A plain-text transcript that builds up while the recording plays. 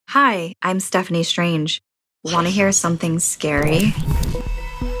Hi, I'm Steffany Strange. Want to hear something scary?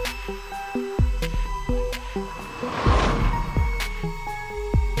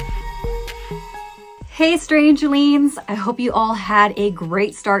 Hey Strangelings! I hope you all had a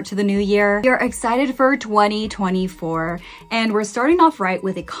great start to the new year. You're excited for 2024, and we're starting off right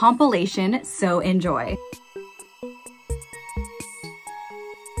with a compilation, so enjoy.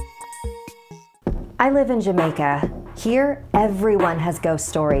 I live in Jamaica. Here, everyone has ghost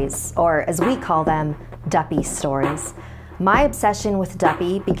stories, or as we call them, duppy stories. My obsession with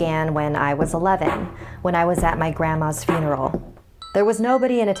duppy began when I was 11, when I was at my grandma's funeral. There was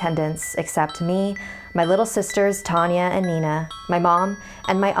nobody in attendance except me, my little sisters Tanya and Nina, my mom,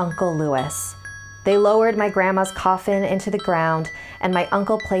 and my uncle Louis. They lowered my grandma's coffin into the ground, and my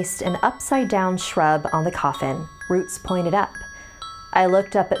uncle placed an upside-down shrub on the coffin, roots pointed up. I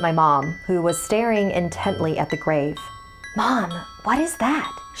looked up at my mom, who was staring intently at the grave. "Mom, what is that?"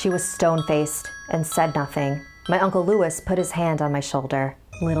 She was stone-faced and said nothing. My Uncle Louis put his hand on my shoulder.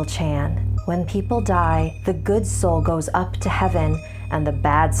 "Little Chan, when people die, the good soul goes up to heaven and the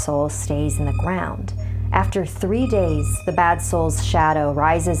bad soul stays in the ground. After 3 days, the bad soul's shadow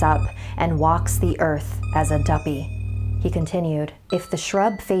rises up and walks the earth as a duppy." He continued, "If the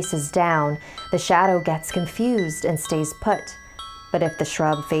shrub faces down, the shadow gets confused and stays put. But if the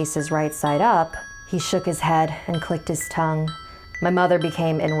shrub faces right side up," he shook his head and clicked his tongue. My mother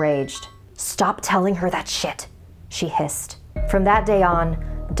became enraged. "Stop telling her that shit," she hissed. From that day on,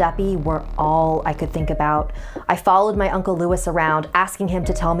 duppy were all I could think about. I followed my Uncle Louis around, asking him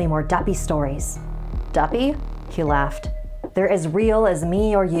to tell me more duppy stories. "Duppy?" He laughed. "They're as real as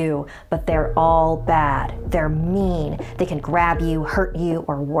me or you, but they're all bad. They're mean. They can grab you, hurt you,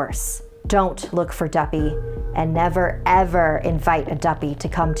 or worse. Don't look for duppy, and never ever invite a duppy to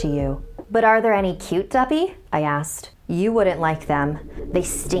come to you." "But are there any cute duppy?" I asked. "You wouldn't like them. They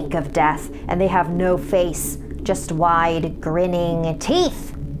stink of death, and they have no face, just wide, grinning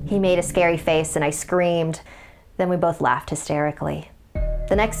teeth." He made a scary face, and I screamed. Then we both laughed hysterically.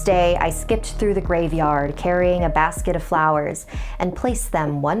 The next day, I skipped through the graveyard carrying a basket of flowers and placed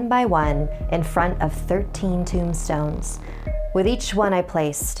them one by one in front of 13 tombstones. With each one I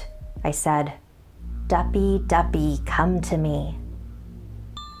placed, I said, "Duppy, duppy, come to me."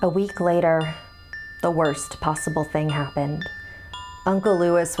 A week later, the worst possible thing happened. Uncle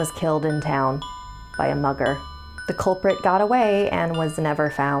Louis was killed in town by a mugger. The culprit got away and was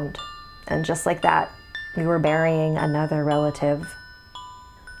never found. And just like that, we were burying another relative.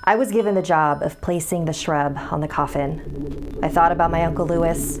 I was given the job of placing the shrub on the coffin. I thought about my Uncle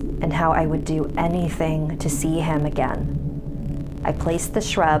Louis and how I would do anything to see him again. I placed the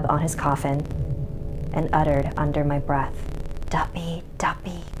shrub on his coffin and uttered under my breath, "Duppy,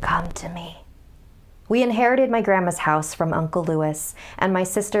 duppy, come to me." We inherited my grandma's house from Uncle Louis, and my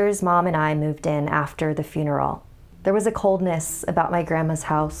sister's mom and I moved in after the funeral. There was a coldness about my grandma's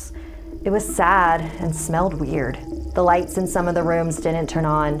house. It was sad and smelled weird. The lights in some of the rooms didn't turn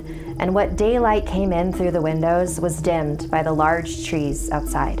on, and what daylight came in through the windows was dimmed by the large trees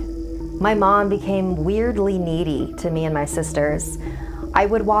outside. My mom became weirdly needy to me and my sisters. I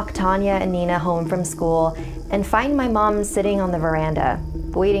would walk Tanya and Nina home from school and find my mom sitting on the veranda,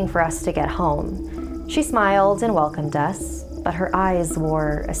 waiting for us to get home. She smiled and welcomed us, but her eyes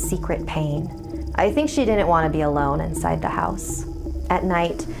wore a secret pain. I think she didn't want to be alone inside the house. At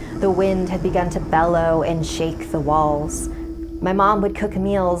night, the wind had begun to bellow and shake the walls. My mom would cook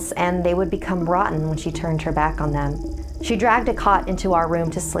meals, and they would become rotten when she turned her back on them. She dragged a cot into our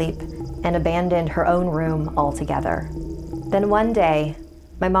room to sleep and abandoned her own room altogether. Then one day,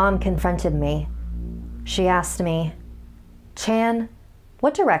 my mom confronted me. She asked me, "Chan,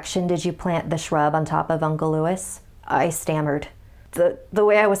 what direction did you plant the shrub on top of Uncle Louis?" I stammered. The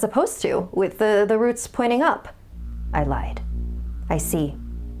way I was supposed to, with the roots pointing up." I lied. "I see,"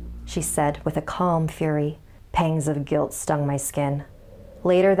 she said with a calm fury. Pangs of guilt stung my skin.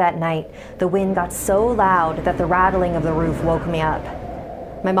 Later that night, the wind got so loud that the rattling of the roof woke me up.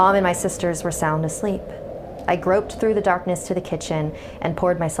 My mom and my sisters were sound asleep. I groped through the darkness to the kitchen and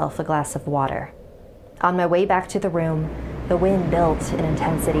poured myself a glass of water. On my way back to the room, the wind built in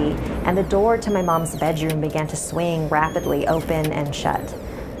intensity, and the door to my mom's bedroom began to swing rapidly open and shut.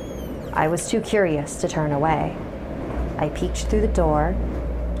 I was too curious to turn away. I peeked through the door,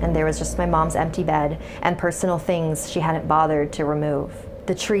 and there was just my mom's empty bed and personal things she hadn't bothered to remove.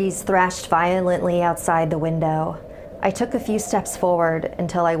 The trees thrashed violently outside the window. I took a few steps forward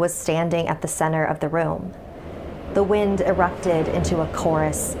until I was standing at the center of the room. The wind erupted into a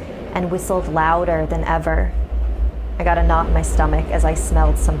chorus and whistled louder than ever. I got a knot in my stomach as I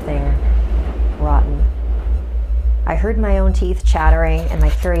smelled something rotten. I heard my own teeth chattering, and my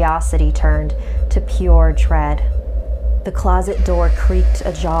curiosity turned to pure dread. The closet door creaked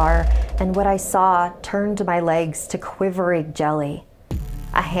ajar, and what I saw turned my legs to quivering jelly.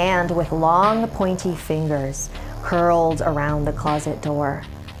 A hand with long, pointy fingers curled around the closet door.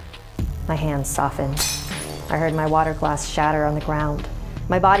 My hand softened. I heard my water glass shatter on the ground.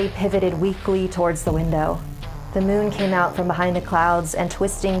 My body pivoted weakly towards the window. The moon came out from behind the clouds and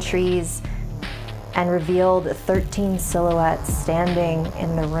twisting trees and revealed 13 silhouettes standing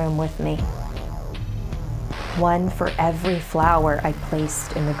in the room with me. One for every flower I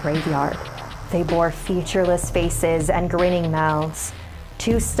placed in the graveyard. They bore featureless faces and grinning mouths.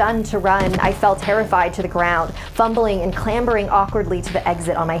 Too stunned to run, I fell terrified to the ground, fumbling and clambering awkwardly to the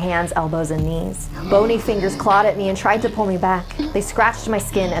exit on my hands, elbows, and knees. Bony fingers clawed at me and tried to pull me back. They scratched my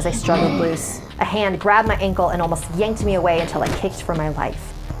skin as I struggled loose. A hand grabbed my ankle and almost yanked me away until I kicked for my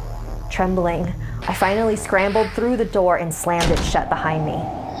life. Trembling, I finally scrambled through the door and slammed it shut behind me.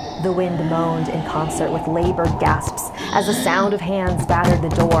 The wind moaned in concert with labored gasps as the sound of hands battered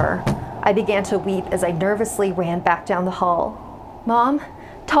the door. I began to weep as I nervously ran back down the hall. Mom,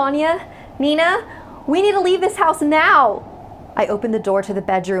 Tanya, Nina, we need to leave this house now. I opened the door to the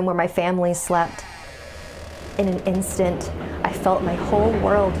bedroom where my family slept. In an instant, I felt my whole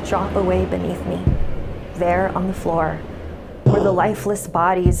world drop away beneath me. There on the floor were the lifeless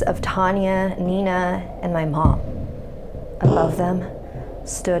bodies of Tanya, Nina, and my mom. Above them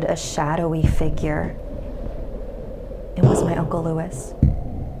stood a shadowy figure. It was my Uncle Louis,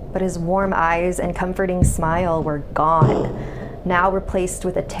 but his warm eyes and comforting smile were gone, now replaced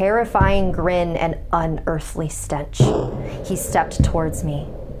with a terrifying grin and unearthly stench. He stepped towards me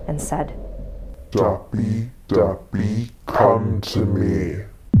and said, Duppy, Duppy, come to me.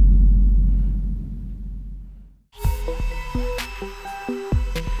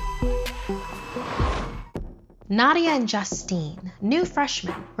 Nadia and Justine, new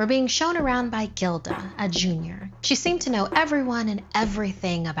freshmen, were being shown around by Gilda, a junior. She seemed to know everyone and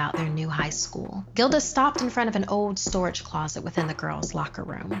everything about their new high school. Gilda stopped in front of an old storage closet within the girls' locker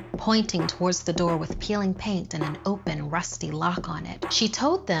room, pointing towards the door with peeling paint and an open, rusty lock on it. She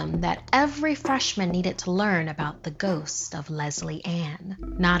told them that every freshman needed to learn about the ghost of Leslie Ann.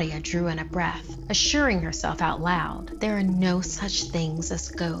 Nadia drew in a breath, assuring herself out loud, there are no such things as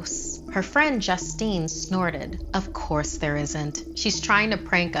ghosts. Her friend Justine snorted. Of course there isn't. She's trying to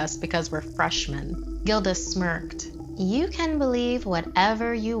prank us because we're freshmen. Gilda smirked. You can believe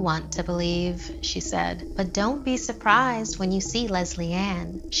whatever you want to believe, she said, but don't be surprised when you see Leslie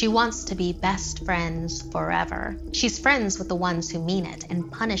Ann. She wants to be best friends forever. She's friends with the ones who mean it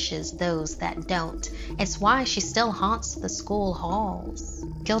and punishes those that don't. It's why she still haunts the school halls.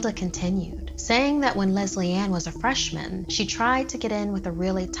 Gilda continued, saying that when Leslie Ann was a freshman, she tried to get in with a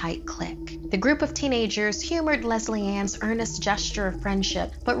really tight clique. The group of teenagers humored Leslie Ann's earnest gesture of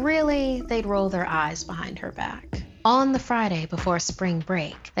friendship, but really, they'd roll their eyes behind her back. On the Friday before spring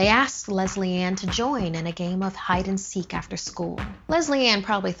break, they asked Leslie Ann to join in a game of hide-and-seek after school. Leslie Ann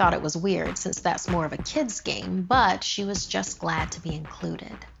probably thought it was weird since that's more of a kid's game, but she was just glad to be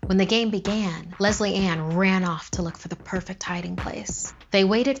included. When the game began, Leslie Ann ran off to look for the perfect hiding place. They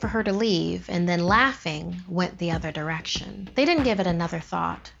waited for her to leave and then, laughing, went the other direction. They didn't give it another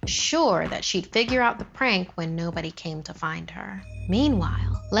thought, sure that she'd figure out the prank when nobody came to find her.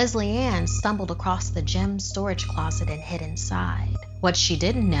 Meanwhile, Leslie Ann stumbled across the gym storage closet and hid inside. What she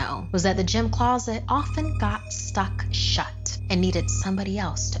didn't know was that the gym closet often got stuck shut and needed somebody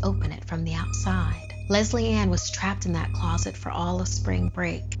else to open it from the outside. Leslie Ann was trapped in that closet for all of spring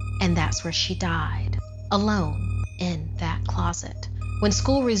break, and that's where she died, alone in that closet. When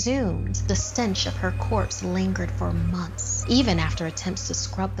school resumed, the stench of her corpse lingered for months, even after attempts to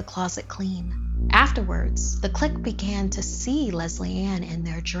scrub the closet clean. Afterwards, the clique began to see Leslie Ann in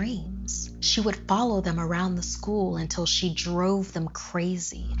their dreams. She would follow them around the school until she drove them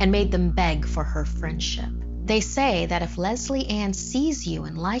crazy and made them beg for her friendship. They say that if Leslie Ann sees you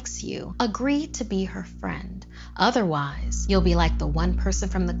and likes you, agree to be her friend. Otherwise, you'll be like the one person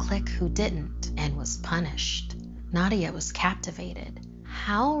from the clique who didn't and was punished. Nadia was captivated.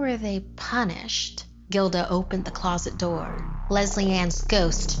 How were they punished? Gilda opened the closet door. Leslie Ann's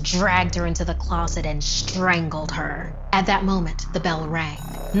ghost dragged her into the closet and strangled her. At that moment, the bell rang.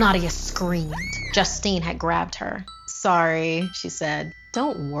 Nadia screamed. Justine had grabbed her. Sorry, she said.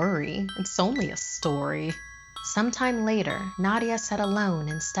 Don't worry, it's only a story. Sometime later, Nadia sat alone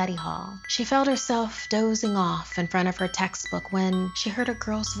in study hall. She felt herself dozing off in front of her textbook when she heard a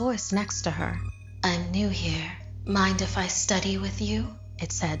girl's voice next to her. I'm new here. Mind if I study with you?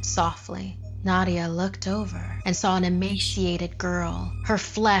 It said softly. Nadia looked over and saw an emaciated girl. Her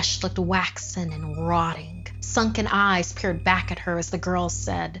flesh looked waxen and rotting. Sunken eyes peered back at her as the girl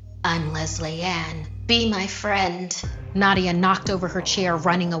said, "I'm Leslie Ann. Be my friend." Nadia knocked over her chair,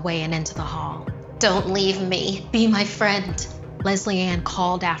 running away and into the hall. "Don't leave me. Be my friend." Leslie Ann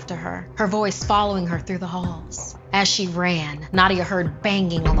called after her, her voice following her through the halls. As she ran, Nadia heard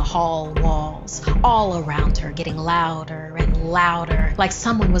banging on the hall walls, all around her, getting louder and louder, like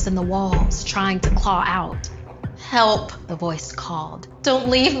someone was in the walls trying to claw out. "Help," the voice called. "Don't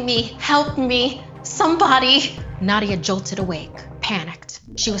leave me. Help me. Somebody." Nadia jolted awake, panicked.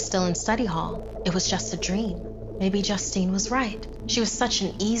 She was still in study hall. It was just a dream. Maybe Justine was right. She was such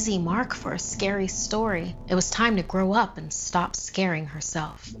an easy mark for a scary story. It was time to grow up and stop scaring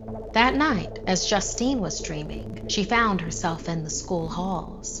herself. That night, as Justine was dreaming, she found herself in the school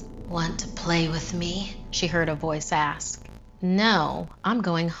halls. "Want to play with me?" she heard a voice ask. "No, I'm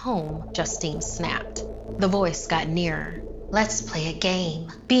going home," Justine snapped. The voice got nearer. "Let's play a game.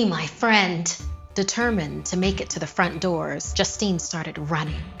 Be my friend." Determined to make it to the front doors, Justine started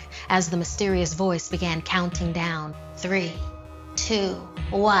running as the mysterious voice began counting down. 3, 2,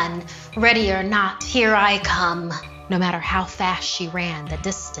 1. Ready or not, here I come. No matter how fast she ran, the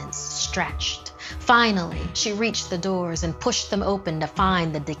distance stretched. Finally, she reached the doors and pushed them open to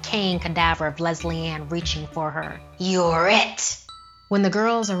find the decaying cadaver of Leslie Ann reaching for her. "You're it." When the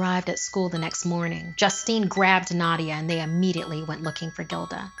girls arrived at school the next morning, Justine grabbed Nadia and they immediately went looking for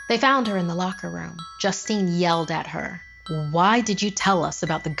Gilda. They found her in the locker room. Justine yelled at her. "Why did you tell us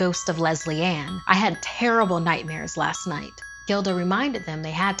about the ghost of Leslie Ann? I had terrible nightmares last night." Gilda reminded them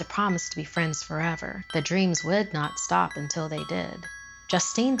they had to promise to be friends forever. The dreams would not stop until they did.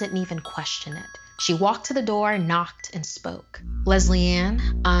 Justine didn't even question it. She walked to the door, knocked, and spoke. "Leslie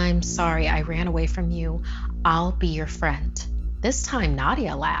Ann, I'm sorry I ran away from you. I'll be your friend." This time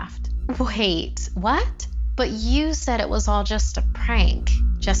Nadia laughed. "Wait, what? But you said it was all just a prank."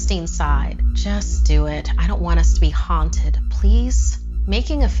 Justine sighed. "Just do it. I don't want us to be haunted, please."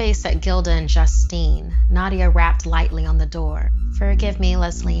 Making a face at Gilda and Justine, Nadia rapped lightly on the door. "Forgive me,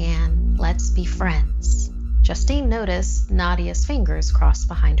 Leslie Ann. Let's be friends." Justine noticed Nadia's fingers crossed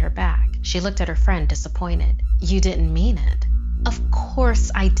behind her back. She looked at her friend, disappointed. "You didn't mean it." "Of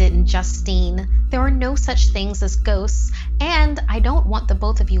course I didn't, Justine. There are no such things as ghosts, and I don't want the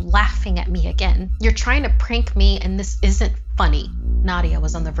both of you laughing at me again. You're trying to prank me, and this isn't funny." Nadia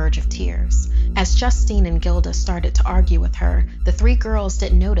was on the verge of tears. As Justine and Gilda started to argue with her, the three girls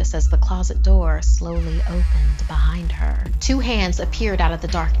didn't notice as the closet door slowly opened behind her. Two hands appeared out of the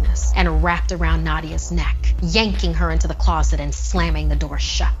darkness and wrapped around Nadia's neck, yanking her into the closet and slamming the door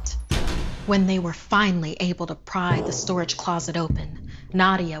shut. When they were finally able to pry the storage closet open,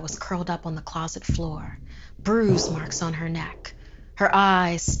 Nadia was curled up on the closet floor, bruise marks on her neck. Her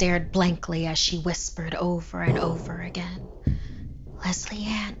eyes stared blankly as she whispered over and over again, "Leslie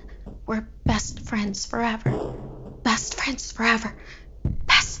Ann, we're best friends forever. Best friends forever.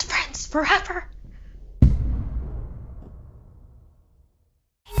 Best friends forever."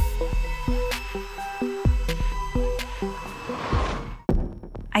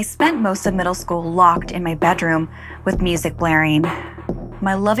 I spent most of middle school locked in my bedroom with music blaring.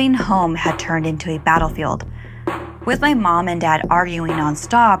 My loving home had turned into a battlefield. With my mom and dad arguing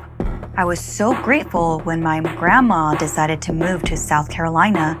nonstop, I was so grateful when my grandma decided to move to South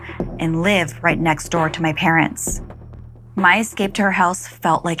Carolina and live right next door to my parents. My escape to her house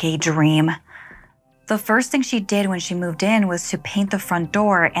felt like a dream. The first thing she did when she moved in was to paint the front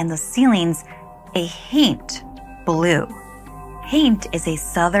door and the ceilings a haint blue. Haint is a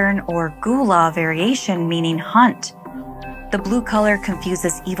Southern or Gula variation meaning hunt. The blue color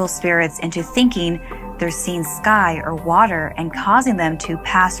confuses evil spirits into thinking they're seeing sky or water and causing them to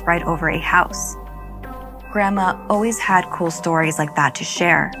pass right over a house. Grandma always had cool stories like that to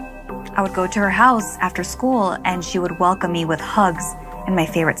share. I would go to her house after school and she would welcome me with hugs and my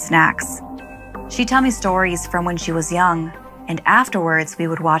favorite snacks. She'd tell me stories from when she was young, and afterwards we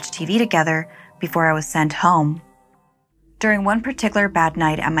would watch TV together before I was sent home. During one particular bad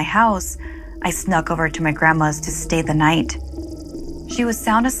night at my house, I snuck over to my grandma's to stay the night. She was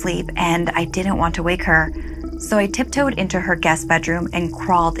sound asleep and I didn't want to wake her, so I tiptoed into her guest bedroom and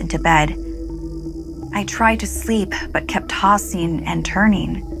crawled into bed. I tried to sleep but kept tossing and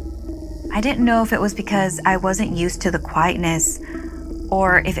turning. I didn't know if it was because I wasn't used to the quietness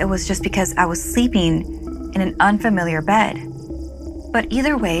or if it was just because I was sleeping in an unfamiliar bed. But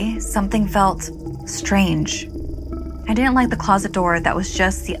either way, something felt strange. I didn't like the closet door that was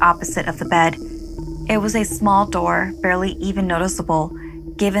just the opposite of the bed. It was a small door, barely even noticeable,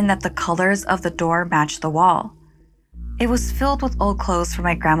 given that the colors of the door matched the wall. It was filled with old clothes from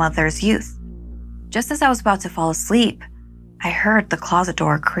my grandmother's youth. Just as I was about to fall asleep, I heard the closet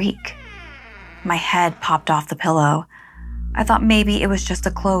door creak. My head popped off the pillow. I thought maybe it was just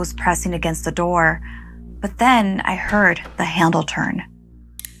the clothes pressing against the door, but then I heard the handle turn.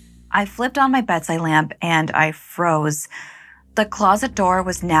 I flipped on my bedside lamp and I froze. The closet door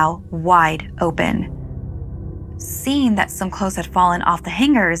was now wide open. Seeing that some clothes had fallen off the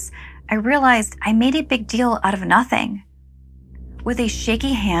hangers, I realized I made a big deal out of nothing. With a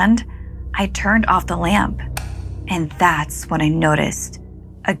shaky hand, I turned off the lamp, and that's when I noticed,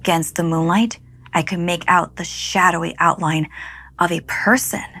 against the moonlight, I could make out the shadowy outline of a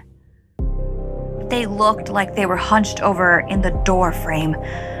person. They looked like they were hunched over in the door frame.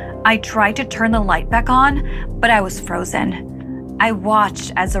 I tried to turn the light back on, but I was frozen. I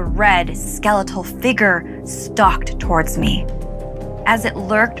watched as a red, skeletal figure stalked towards me. As it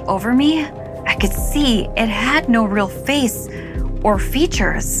lurked over me, I could see it had no real face or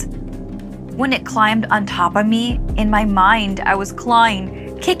features. When it climbed on top of me, in my mind, I was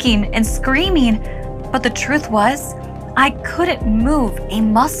clawing, kicking, and screaming, but the truth was, I couldn't move a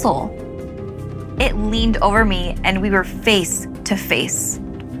muscle. It leaned over me and we were face to face.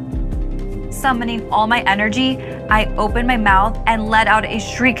 Summoning all my energy, I opened my mouth and let out a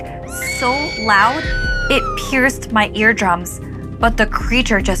shriek so loud it pierced my eardrums, but the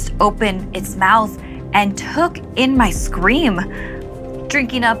creature just opened its mouth and took in my scream,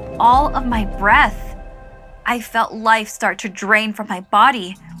 drinking up all of my breath. I felt life start to drain from my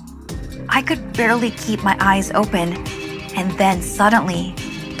body. I could barely keep my eyes open, and then suddenly,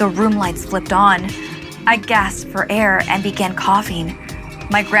 the room lights flipped on. I gasped for air and began coughing.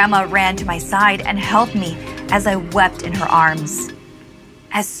 My grandma ran to my side and helped me as I wept in her arms.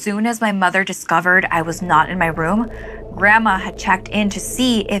 As soon as my mother discovered I was not in my room, Grandma had checked in to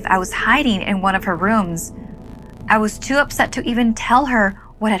see if I was hiding in one of her rooms. I was too upset to even tell her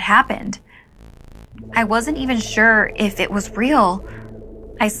what had happened. I wasn't even sure if it was real.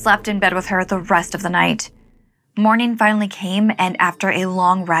 I slept in bed with her the rest of the night. Morning finally came, and after a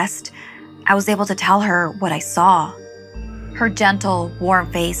long rest, I was able to tell her what I saw. Her gentle,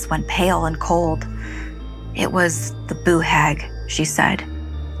 warm face went pale and cold. "It was the boo hag," she said,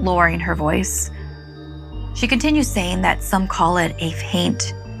 lowering her voice. She continued saying that some call it a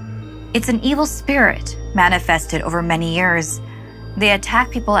haint. It's an evil spirit manifested over many years. They attack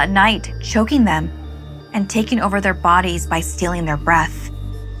people at night, choking them and taking over their bodies by stealing their breath.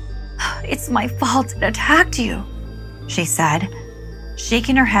 "It's my fault it attacked you," she said.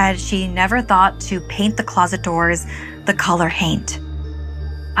 Shaking her head, she never thought to paint the closet doors the color haint.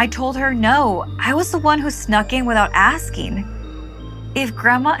 I told her no, I was the one who snuck in without asking. If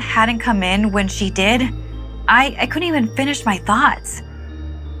Grandma hadn't come in when she did, I couldn't even finish my thoughts.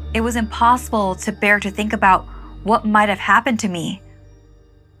 It was impossible to bear to think about what might have happened to me.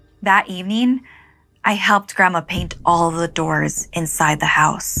 That evening, I helped Grandma paint all of the doors inside the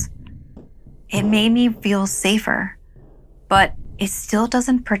house. It made me feel safer, but it still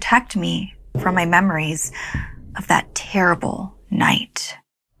doesn't protect me from my memories of that terrible night.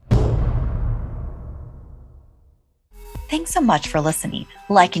 Thanks so much for listening.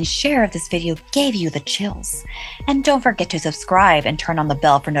 Like and share if this video gave you the chills. And don't forget to subscribe and turn on the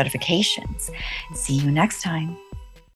bell for notifications. See you next time.